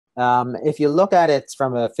If you look at it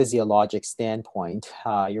from a physiologic standpoint,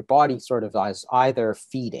 your body sort of is either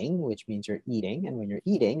feeding, which means you're eating, and when you're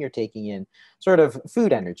eating, you're taking in sort of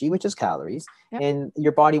food energy, which is calories, Yep. and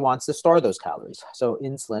your body wants to store those calories. So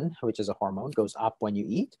insulin, which is a hormone, goes up when you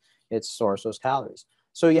eat, it stores those calories.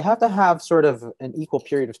 So you have to have sort of an equal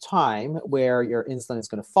period of time where your insulin is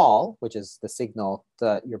going to fall, which is the signal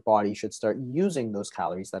that your body should start using those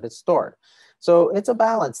calories that it's stored. So it's a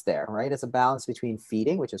balance there, right? It's a balance between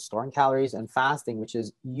feeding, which is storing calories, and fasting, which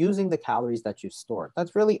is using the calories that you've stored.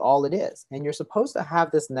 That's really all it is. And you're supposed to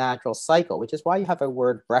have this natural cycle, which is why you have a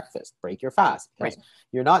word breakfast, break your fast, because Right.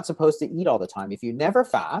 you're not supposed to eat all the time. If you never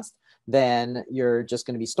fast, then you're just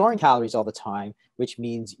going to be storing calories all the time, which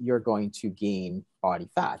means you're going to gain body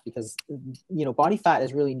fat, because body fat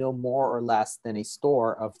is really no more or less than a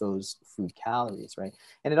store of those food calories, right?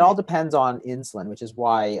 And it all Right. depends on insulin, which is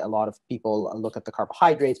why a lot of people look at the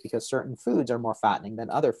carbohydrates, because certain foods are more fattening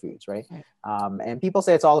than other foods, right? Right. And people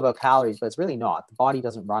say it's all about calories, but it's really not. The body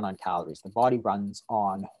doesn't run on calories. The body runs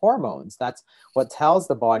on hormones. That's what tells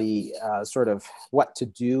the body sort of what to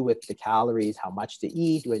do with the calories, how much to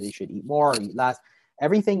eat, whether you should eat more or eat less.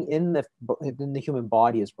 Everything in the human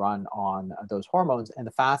body is run on those hormones, and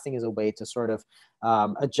the fasting is a way to sort of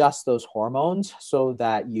adjust those hormones so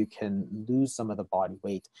that you can lose some of the body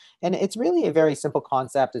weight. And it's really a very simple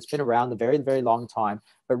concept. It's been around a very, very long time.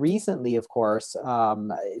 But recently, of course,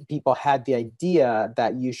 people had the idea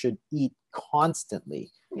that you should eat constantly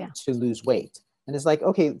Yeah. to lose weight. And it's like,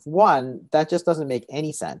 okay, one, that just doesn't make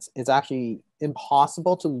any sense. It's actually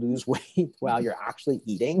impossible to lose weight while you're actually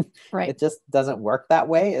eating. Right. It just doesn't work that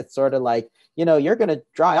way. It's sort of like, you're going to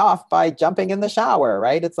dry off by jumping in the shower,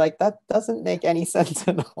 right? It's like, that doesn't make any sense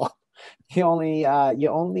at all. You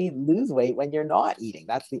only lose weight when you're not eating.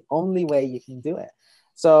 That's the only way you can do it.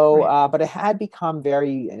 So, Right. but it had become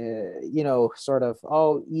very, sort of,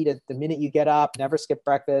 oh, eat it the minute you get up, never skip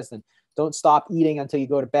breakfast, and don't stop eating until you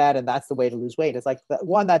go to bed, and that's the way to lose weight. It's like,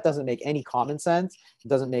 one, that doesn't make any common sense. It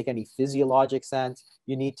doesn't make any physiologic sense.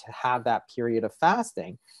 You need to have that period of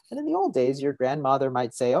fasting. And in the old days, your grandmother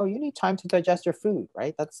might say, oh, you need time to digest your food,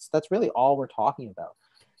 right? That's really all we're talking about.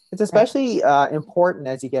 It's Right. especially important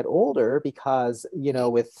as you get older, because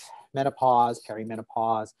with menopause,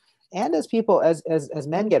 perimenopause, and as people as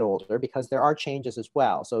men get older, because there are changes as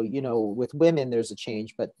well. So with women there's a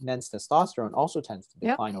change, but men's testosterone also tends to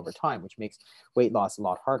Yep. decline over time, which makes weight loss a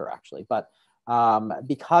lot harder, actually. But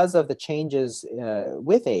because of the changes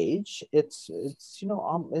with age, it's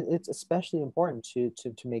especially important to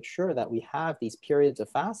make sure that we have these periods of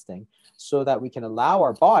fasting, so that we can allow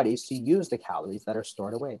our bodies to use the calories that are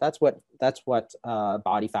stored away. That's what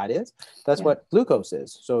body fat is. That's Yeah. what glucose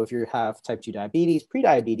is. So if you have type 2 diabetes,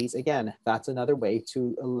 pre-diabetes, again, that's another way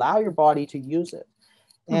to allow your body to use it.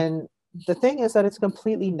 Hmm. And the thing is that it's a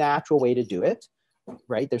completely natural way to do it,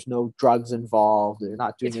 right? There's no drugs involved. They're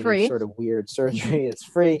not It's doing any free. sort of weird surgery. It's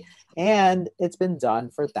free. And it's been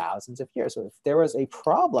done for thousands of years. So if there was a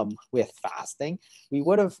problem with fasting, we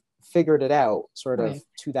would have figured it out sort of Right.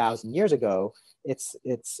 2,000 years ago. It's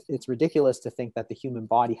ridiculous to think that the human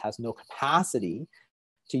body has no capacity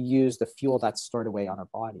to use the fuel that's stored away on our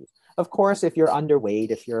bodies. Of course, if you're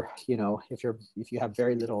underweight, if you have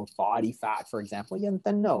very little body fat, for example,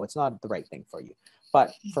 then no, it's not the right thing for you.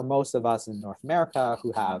 But for most of us in North America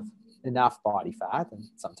who have enough body fat, and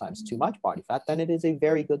sometimes too much body fat, then it is a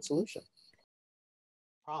very good solution.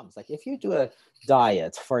 Problems like, if you do a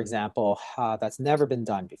diet, for example, that's never been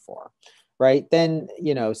done before, right? Then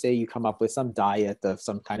say you come up with some diet of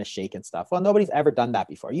some kind of shake and stuff. Well, nobody's ever done that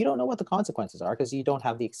before. You don't know what the consequences are because you don't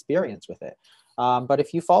have the experience with it. But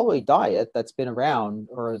if you follow a diet that's been around,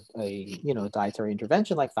 or a dietary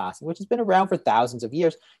intervention like fasting, which has been around for thousands of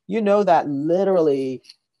years, you know that literally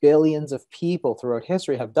billions of people throughout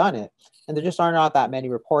history have done it, and there just are not that many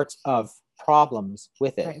reports of problems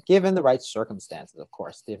with it, Right. given the right circumstances, of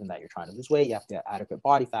course. Given that you're trying to lose weight, you have to have adequate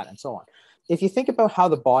body fat and so on. If you think about how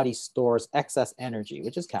the body stores excess energy,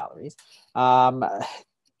 which is calories, um,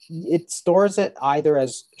 it stores it either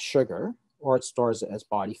as sugar, or it stores it as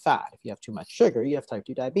body fat. If you have too much sugar, you have type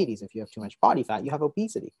 2 diabetes. If you have too much body fat, you have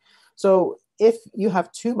obesity. So if you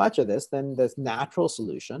have too much of this, then the natural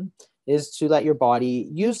solution is to let your body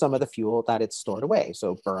use some of the fuel that it's stored away.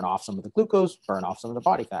 So burn off some of the glucose, burn off some of the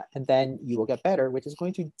body fat, and then you will get better, which is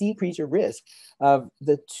going to decrease your risk of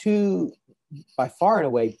the two, by far and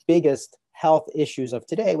away, biggest health issues of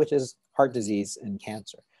today, which is heart disease and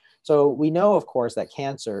cancer. So we know, of course, that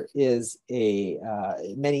cancer is a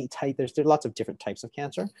many type. There's lots of different types of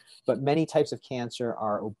cancer, but many types of cancer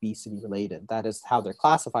are obesity related. That is how they're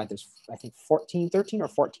classified. There's, I think, 13 or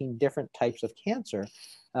 14 different types of cancer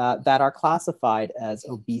that are classified as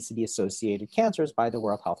obesity-associated cancers by the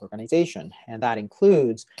World Health Organization. And that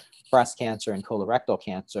includes breast cancer and colorectal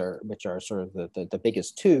cancer, which are sort of the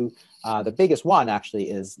biggest two. The biggest one actually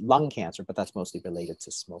is lung cancer, but that's mostly related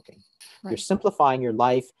to smoking. Right. You're simplifying your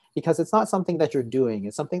life because it's not something that you're doing,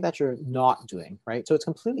 it's something that you're not doing, right? So it's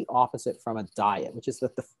completely opposite from a diet, which is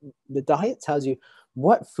that the diet tells you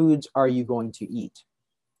what foods are you going to eat.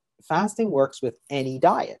 Fasting works with any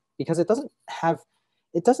diet because it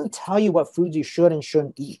doesn't tell you what foods you should and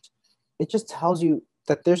shouldn't eat. It just tells you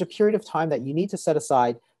that there's a period of time that you need to set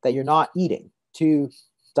aside that you're not eating to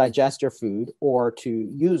digest your food or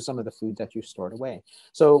to use some of the food that you stored away.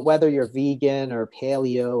 So whether you're vegan or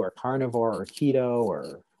paleo or carnivore or keto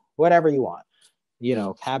or whatever you want, you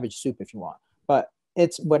know, cabbage soup if you want, but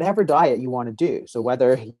it's whatever diet you want to do. So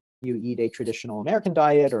whether you eat a traditional American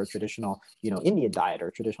diet or a traditional, you know, Indian diet or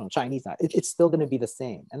a traditional Chinese diet, it's still going to be the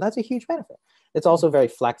same. And that's a huge benefit. It's also very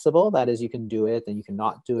flexible. That is, you can do it and you can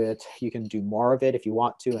not do it. You can do more of it if you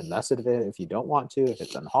want to and less of it if you don't want to. If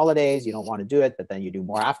it's on holidays, you don't want to do it, but then you do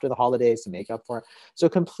more after the holidays to make up for it. So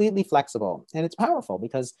completely flexible. And it's powerful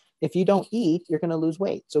because if you don't eat, you're going to lose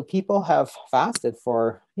weight. So people have fasted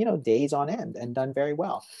for, you know, days on end and done very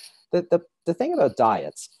well. The thing about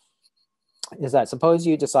diets is that suppose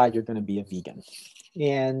you decide you're going to be a vegan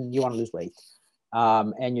and you want to lose weight,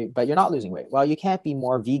 but you're not losing weight. Well, you can't be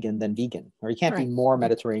more vegan than vegan, or you can't be more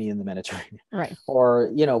Mediterranean than Mediterranean, right?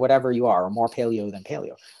 Or, you know, whatever you are, or more paleo than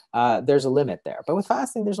paleo. There's a limit there. But with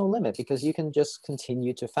fasting, there's no limit because you can just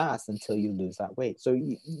continue to fast until you lose that weight. So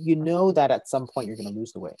you know that at some point you're going to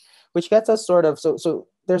lose the weight, which gets us sort of, so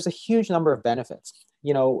there's a huge number of benefits,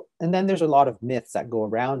 you know, and then there's a lot of myths that go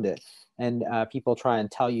around it. And people try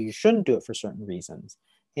and tell you shouldn't do it for certain reasons.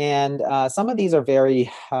 And some of these are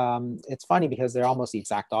very, it's funny because they're almost the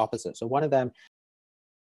exact opposite. So one of them,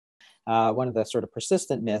 one of the sort of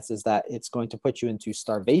persistent myths is that it's going to put you into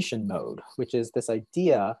starvation mode, which is this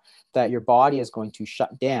idea that your body is going to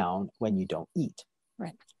shut down when you don't eat.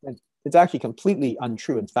 Right. And it's actually completely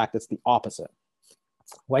untrue. In fact, it's the opposite.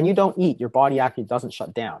 When you don't eat, your body actually doesn't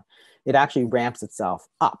shut down. It actually ramps itself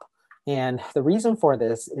up. And the reason for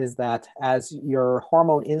this is that as your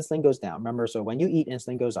hormone insulin goes down, remember, so when you eat,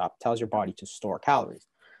 insulin goes up, tells your body to store calories.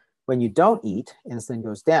 When you don't eat, insulin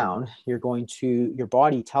goes down, your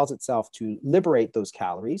body tells itself to liberate those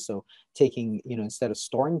calories. So taking, you know, instead of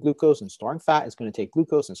storing glucose and storing fat, it's going to take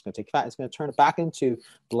glucose and it's going to take fat. It's going to turn it back into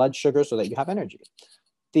blood sugar so that you have energy.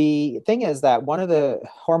 The thing is that one of the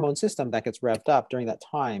hormone system that gets revved up during that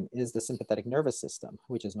time is the sympathetic nervous system,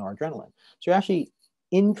 which is noradrenaline. So you're actually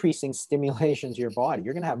increasing stimulation to your body.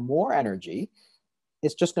 You're going to have more energy.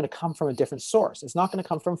 It's just going to come from a different source. It's not going to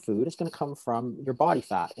come from food. It's going to come from your body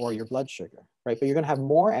fat or your blood sugar, right? But you're going to have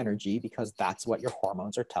more energy because that's what your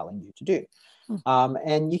hormones are telling you to do.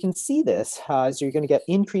 And you can see this. So you're going to get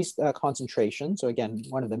increased concentration. So again,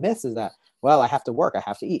 one of the myths is that, well, I have to work, I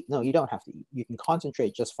have to eat. No, you don't have to eat. You can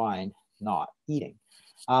concentrate just fine not eating.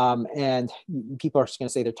 And people are just going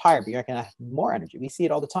to say they're tired, but you're going to have more energy. We see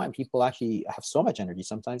it all the time. People actually have so much energy.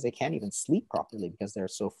 Sometimes they can't even sleep properly because their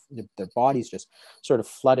body's just sort of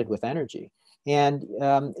flooded with energy. And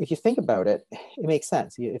if you think about it, it makes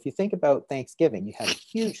sense. If you think about Thanksgiving, you had a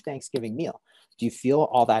huge Thanksgiving meal. Do you feel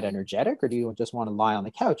all that energetic, or do you just want to lie on the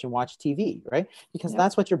couch and watch TV, right? Because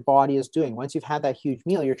that's what your body is doing. Once you've had that huge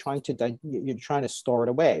meal, you're trying to store it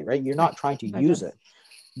away, right? You're not trying to use it.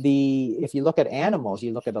 If you look at animals,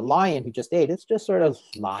 you look at a lion who just ate, it's just sort of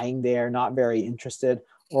lying there, not very interested.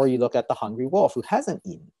 Or you look at the hungry wolf who hasn't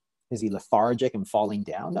eaten. Is he lethargic and falling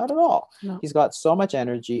down? Not at all. No. He's got so much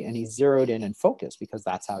energy and he's zeroed in and focused because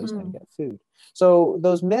that's how he's going to get food. So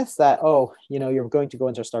those myths that, oh, you know, you're going to go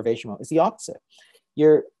into starvation mode, it's the opposite.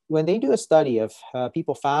 When they do a study of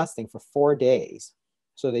people fasting for 4 days,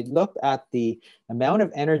 so they looked at the amount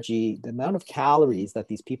of energy, the amount of calories that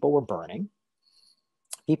these people were burning.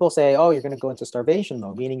 People say, oh, you're going to go into starvation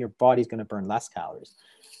mode, meaning your body's going to burn less calories.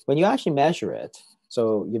 When you actually measure it,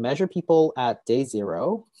 so you measure people at day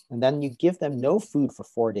 0, and then you give them no food for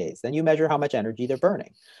 4 days. Then you measure how much energy they're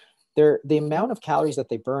burning. The amount of calories that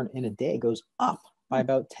they burn in a day goes up by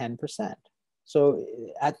about 10%. So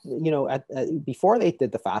before they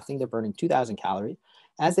did the fasting, they're burning 2,000 calories.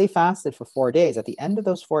 As they fasted for 4 days, at the end of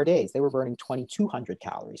those 4 days, they were burning 2,200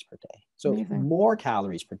 calories per day. So more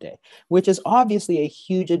calories per day, which is obviously a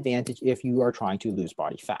huge advantage if you are trying to lose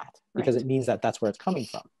body fat, because it means that that's where it's coming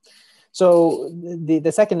from. So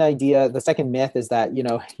the second myth is that, you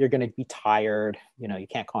know, you're going to be tired, you know, you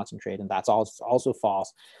can't concentrate, and that's also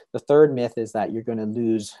false. The third myth is that you're going to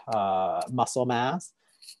lose muscle mass.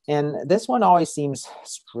 And this one always seems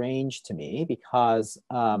strange to me because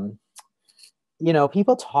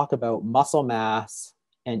people talk about muscle mass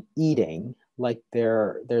and eating like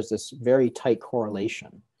there's this very tight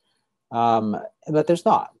correlation, but there's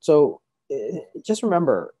not. So just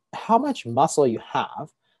remember, how much muscle you have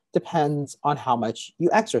depends on how much you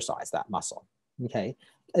exercise that muscle. Okay.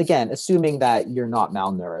 Again, assuming that you're not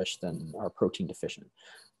malnourished and are protein deficient.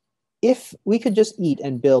 If we could just eat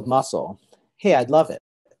and build muscle, hey, I'd love it.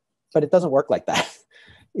 But it doesn't work like that.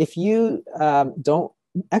 If you don't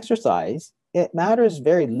exercise, it matters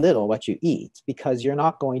very little what you eat, because you're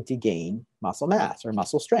not going to gain muscle mass or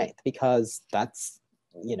muscle strength, because that's,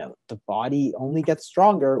 the body only gets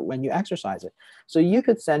stronger when you exercise it. So you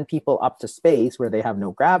could send people up to space where they have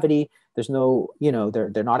no gravity. There's no,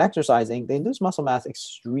 they're not exercising. They lose muscle mass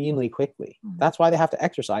extremely quickly. That's why they have to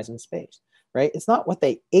exercise in space, right? It's not what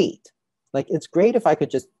they ate. Like, it's great if I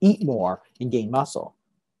could just eat more and gain muscle.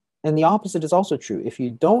 And the opposite is also true. If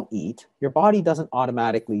you don't eat, your body doesn't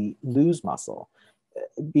automatically lose muscle,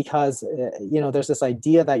 because, there's this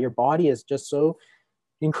idea that your body is just so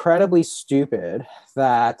incredibly stupid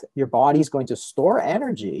that your body is going to store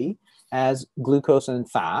energy as glucose and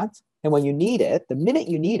fat. And when you need it, the minute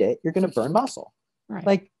you need it, you're going to burn muscle. Right.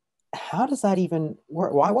 Like, how does that even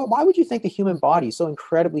work? Why would you think the human body is so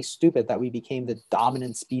incredibly stupid that we became the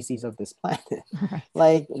dominant species of this planet? Right.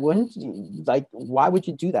 Like, why would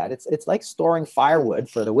you do that? It's like storing firewood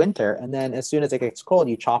for the winter, and then as soon as it gets cold,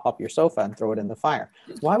 you chop up your sofa and throw it in the fire.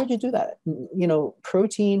 Why would you do that?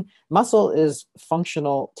 Protein, muscle is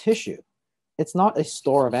functional tissue. It's not a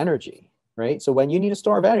store of energy, right? So when you need a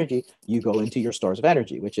store of energy, you go into your stores of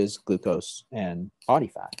energy, which is glucose and body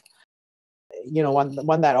fat.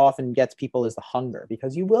 One that often gets people is the hunger,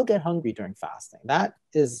 because you will get hungry during fasting. That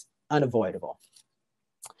is unavoidable.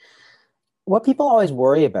 What people always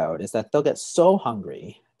worry about is that they'll get so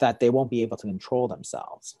hungry that they won't be able to control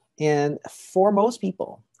themselves. And for most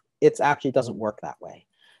people, it actually doesn't work that way.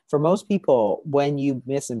 For most people, when you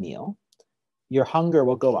miss a meal, your hunger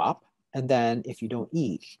will go up. And then if you don't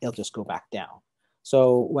eat, it'll just go back down.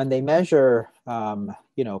 So when they measure,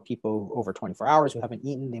 people over 24 hours who haven't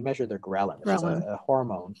eaten, they measure their ghrelin, which is a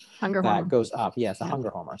hormone hunger that hormone. goes up. Yeah, it's a hunger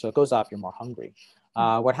hormone. So it goes up, you're more hungry.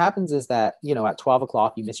 What happens is that, at 12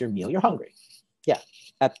 o'clock, you miss your meal, you're hungry. Yeah.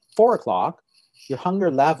 At 4 o'clock, your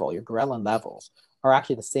hunger level, your ghrelin levels are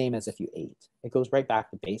actually the same as if you ate. It goes right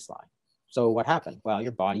back to baseline. So what happened? Well,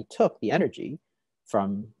 your body took the energy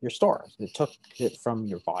from your stores. It took it from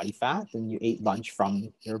your body fat, and you ate lunch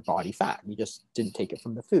from your body fat. You just didn't take it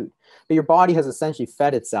from the food. But your body has essentially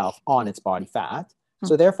fed itself on its body fat.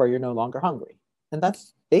 So therefore, you're no longer hungry. And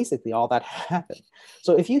that's basically all that happened.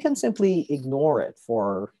 So if you can simply ignore it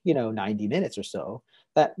for, 90 minutes or so,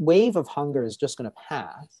 that wave of hunger is just going to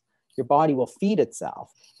pass. Your body will feed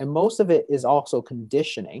itself. And most of it is also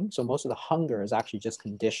conditioning. So most of the hunger is actually just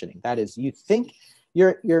conditioning. That is, you think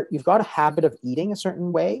you've got a habit of eating a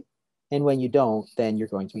certain way, and when you don't, then you're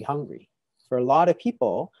going to be hungry. For a lot of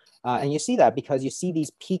people, and you see that because you see these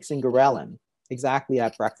peaks in ghrelin exactly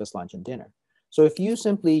at breakfast, lunch, and dinner. So if you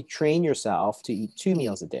simply train yourself to eat 2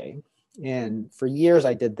 meals a day, and for years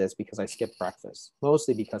I did this because I skipped breakfast,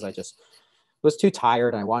 mostly because I just was too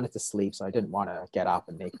tired and I wanted to sleep, so I didn't want to get up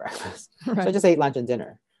and make breakfast. Right. So I just ate lunch and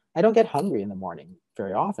dinner. I don't get hungry in the morning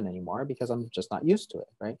very often anymore because I'm just not used to it,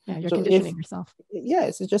 right? Yeah, you're conditioning yourself. Yeah,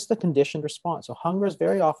 it's just a conditioned response. So hunger is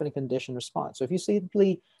very often a conditioned response. So if you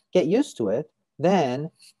simply get used to it,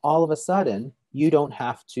 then all of a sudden you don't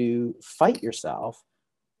have to fight yourself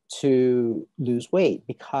to lose weight,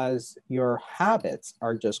 because your habits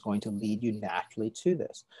are just going to lead you naturally to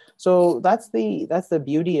this. So that's the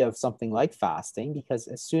beauty of something like fasting, because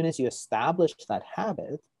as soon as you establish that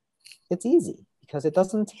habit, it's easy, because it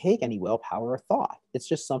doesn't take any willpower or thought. It's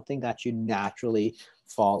just something that you naturally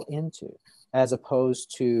fall into, as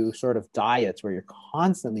opposed to sort of diets where you're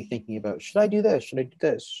constantly thinking about, should I do this? Should I do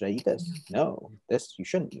this? Should I eat this? No, this you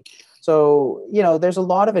shouldn't eat. So, there's a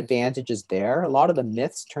lot of advantages there. A lot of the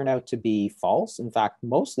myths turn out to be false. In fact,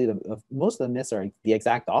 most of the myths are the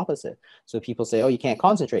exact opposite. So people say, oh, you can't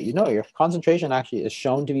concentrate. Your concentration actually is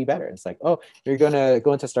shown to be better. It's like, oh, you're going to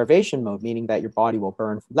go into starvation mode, meaning that your body will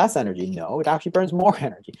burn less energy. No, it actually burns more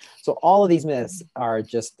energy. So all of these myths are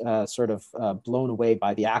just sort of blown away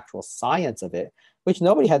by the actual science of it, which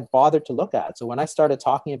nobody had bothered to look at. So when I started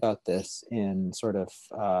talking about this in sort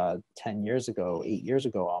of 10 years ago, 8 years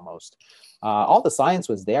ago almost, all the science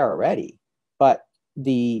was there already. But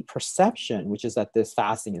the perception, which is that this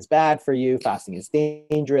fasting is bad for you, fasting is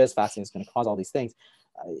dangerous, fasting is going to cause all these things,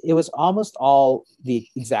 it was almost all the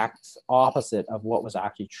exact opposite of what was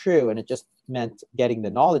actually true. And it just meant getting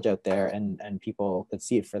the knowledge out there, and people could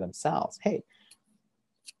see it for themselves. Hey,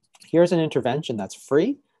 here's an intervention that's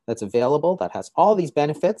free, that's available that has all these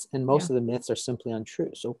benefits, and most Yeah. of the myths are simply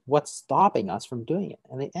untrue. So what's stopping us from doing it?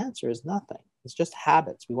 And the answer is nothing. It's just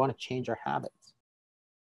habits. We want to change our habits.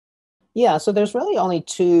 Yeah, so there's really only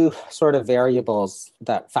two sort of variables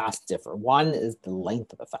that fast differ. One is the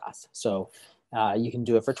length of the fast. So you can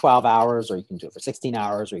do it for 12 hours, or you can do it for 16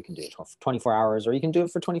 hours, or you can do it for 24 hours, or you can do it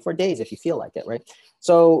for 24 days if you feel like it, right?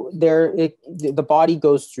 So the body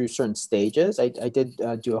goes through certain stages. I did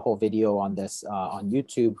do a whole video on this on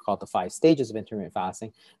YouTube called The 5 Stages of Intermittent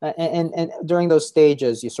Fasting. And during those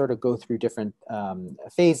stages, you sort of go through different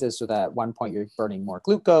phases, so that at one point you're burning more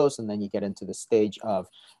glucose, and then you get into the stage of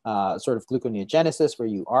sort of gluconeogenesis, where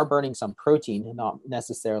you are burning some protein, not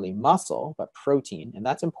necessarily muscle, but protein. And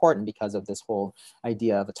that's important because of this whole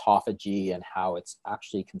idea of autophagy and how it's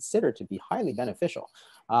actually considered to be highly beneficial.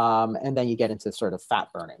 And then you get into sort of fat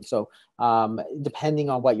burning. So depending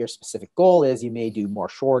on what your specific goal is, you may do more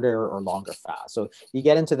shorter or longer fast. So you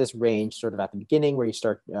get into this range sort of at the beginning where you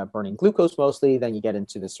start burning glucose mostly, then you get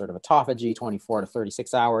into this sort of autophagy, 24 to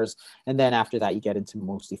 36 hours. And then after that, you get into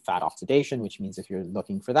mostly fat oxidation, which means if you're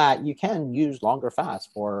looking for that, you can use longer fasts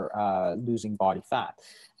for losing body fat.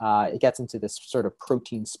 It gets into this sort of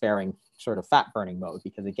protein sparing sort of fat burning mode,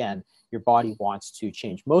 because again, your body wants to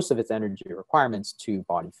change most of its energy requirements to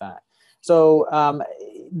body fat. So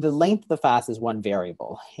the length of the fast is one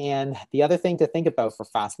variable. And the other thing to think about for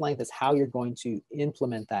fast length is how you're going to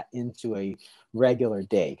implement that into a regular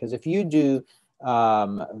day. Because if you do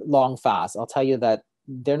long fasts, I'll tell you that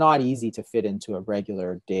they're not easy to fit into a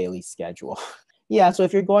regular daily schedule. Yeah, so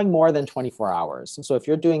if you're going more than 24 hours, so if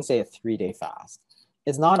you're doing, say, a 3-day fast,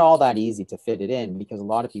 it's not all that easy to fit it in, because a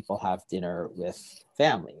lot of people have dinner with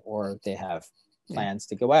family, or they have plans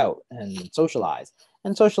to go out and socialize.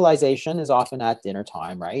 And socialization is often at dinner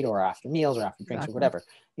time, right? Or after meals or after drinks or whatever.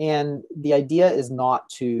 And the idea is not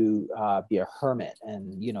to be a hermit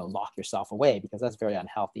and, lock yourself away, because that's very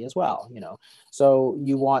unhealthy as well, So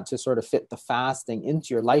you want to sort of fit the fasting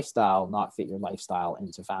into your lifestyle, not fit your lifestyle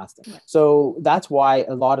into fasting. So that's why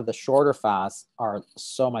a lot of the shorter fasts are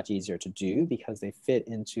so much easier to do, because they fit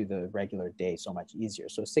into the regular day so much easier.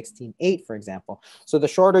 So 16/8, for example. So the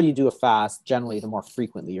shorter you do a fast, generally, the more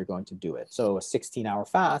frequently you're going to do it. So a 16-hour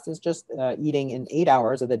fast is just eating in 8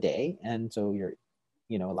 hours of the day. And so you're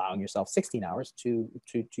allowing yourself 16 hours to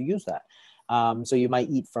use that. So you might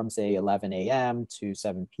eat from, say, 11 a.m. to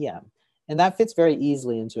 7 p.m. And that fits very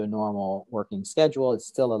easily into a normal working schedule. It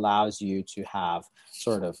still allows you to have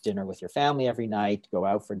sort of dinner with your family every night, go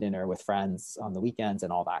out for dinner with friends on the weekends,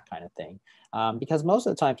 and all that kind of thing. Because most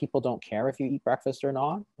of the time, people don't care if you eat breakfast or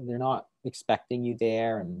not. They're not expecting you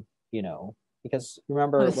there. And, because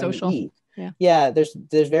remember, when you eat,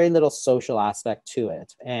 there's very little social aspect to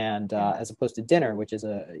it. And as opposed to dinner, which is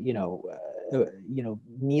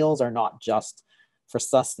meals are not just for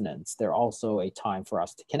sustenance. They're also a time for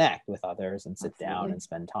us to connect with others and sit down and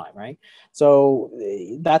spend time, right? So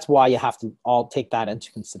that's why you have to all take that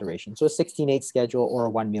into consideration. So a 16/8 schedule or a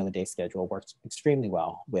 1 meal a day schedule works extremely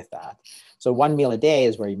well with that. So 1 meal a day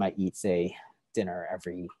is where you might eat, say, dinner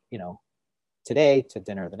every, today to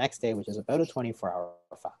dinner the next day, which is about a 24-hour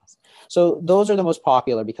fast. So those are the most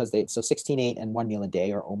popular, because 16/8 and 1 meal a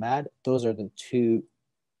day, or OMAD, those are the two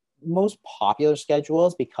most popular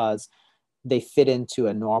schedules, because they fit into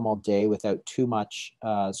a normal day without too much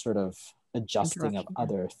sort of adjusting of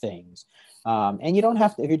other things. And you don't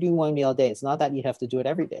have to, if you're doing 1 meal a day, it's not that you have to do it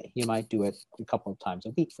every day. You might do it a couple of times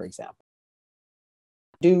a week, for example.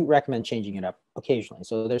 I do recommend changing it up occasionally.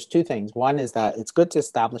 So there's two things. One is that it's good to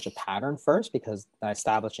establish a pattern first, because by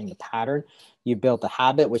establishing the pattern, you build the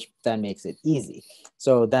habit, which then makes it easy.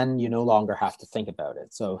 So then you no longer have to think about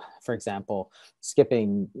it. So for example,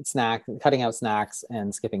 cutting out snacks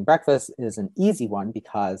and skipping breakfast is an easy one,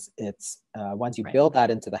 because it's once you build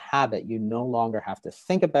that into the habit, you no longer have to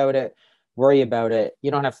think about it, worry about it. You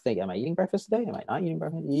don't have to think, am I eating breakfast today? Am I not eating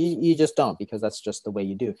breakfast? You just don't, because that's just the way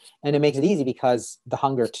you do. And it makes it easy, because the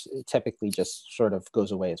hunger typically just sort of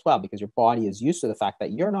goes away as well, because your body is used to the fact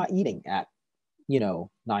that you're not eating at 9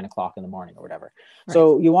 o'clock in the morning or whatever.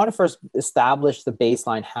 So you want to first establish the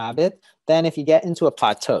baseline habit. Then if you get into a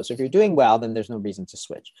plateau, so if you're doing well, then there's no reason to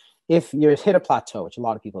switch. If you hit a plateau, which a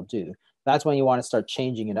lot of people do, that's when you want to start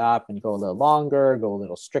changing it up and go a little longer, go a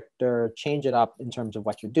little stricter, change it up in terms of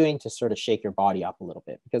what you're doing to sort of shake your body up a little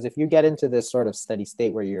bit. Because if you get into this sort of steady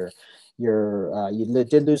state where you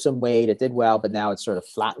did lose some weight, it did well, but now it's sort of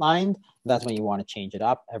flatlined, That's when you want to change it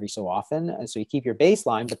up every so often. And so you keep your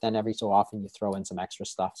baseline, but then every so often you throw in some extra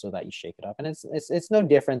stuff so that you shake it up. And it's no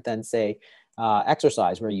different than, say,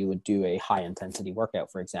 exercise, where you would do a high intensity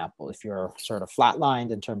workout, for example. If you're sort of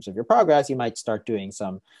flatlined in terms of your progress, you might start doing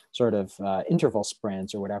some sort of interval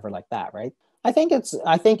sprints or whatever like that, right? I think it's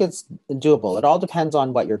doable. It all depends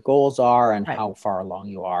on what your goals are and how far along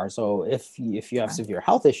you are. So if you have severe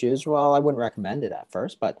health issues, well, I wouldn't recommend it at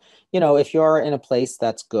first. But if you're in a place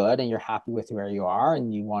that's good and you're happy with where you are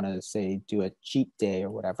and you want to, say, do a cheat day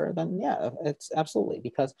or whatever, then yeah, it's absolutely,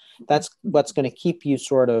 because that's what's going to keep you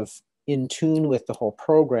sort of in tune with the whole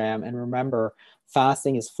program. And remember,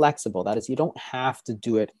 fasting is flexible. That is, you don't have to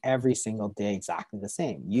do it every single day exactly the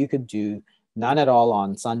same. You could do none at all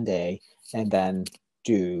on Sunday and then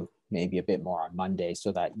do maybe a bit more on Monday,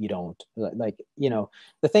 so that you don't, like,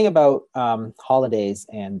 the thing about holidays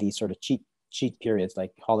and these sort of cheat periods,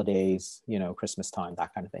 like holidays, Christmas time,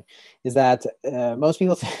 that kind of thing, is that most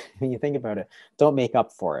people, when you think about it, don't make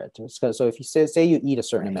up for it. So if you say you eat a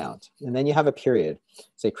certain amount and then you have a period,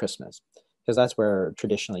 say Christmas, because that's where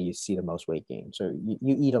traditionally you see the most weight gain. So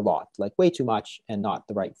you eat a lot, like way too much, and not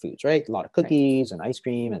the right foods, right? A lot of cookies and ice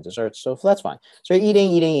cream and desserts. So that's fine. So you're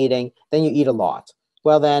eating, then you eat a lot.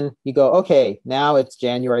 Well, then you go, okay, now it's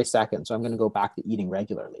January 2nd, so I'm going to go back to eating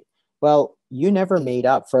regularly. Well, you never made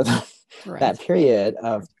up for that period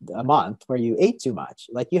of a month where you ate too much.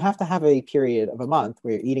 Like, you have to have a period of a month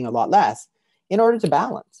where you're eating a lot less in order to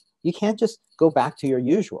balance. You can't just go back to your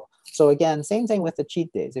usual. So again, same thing with the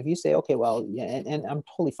cheat days. If you say, okay, well, yeah, and I'm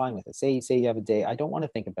totally fine with it. Say you have a day, I don't want to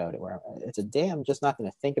think about it, where it's a day I'm just not going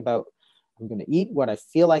to think about. I'm going to eat what I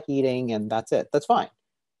feel like eating, and that's it. That's fine.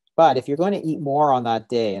 But if you're going to eat more on that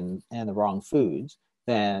day and the wrong foods,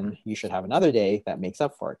 then you should have another day that makes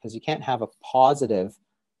up for it, because you can't have a positive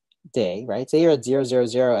day, right? Say you're at 0, 0,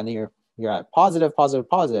 0, and then you're at positive, positive,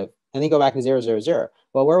 positive, and then you go back to 0, 0, 0.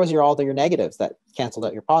 Well, where was all your negatives that canceled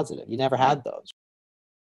out your positive? You never had those,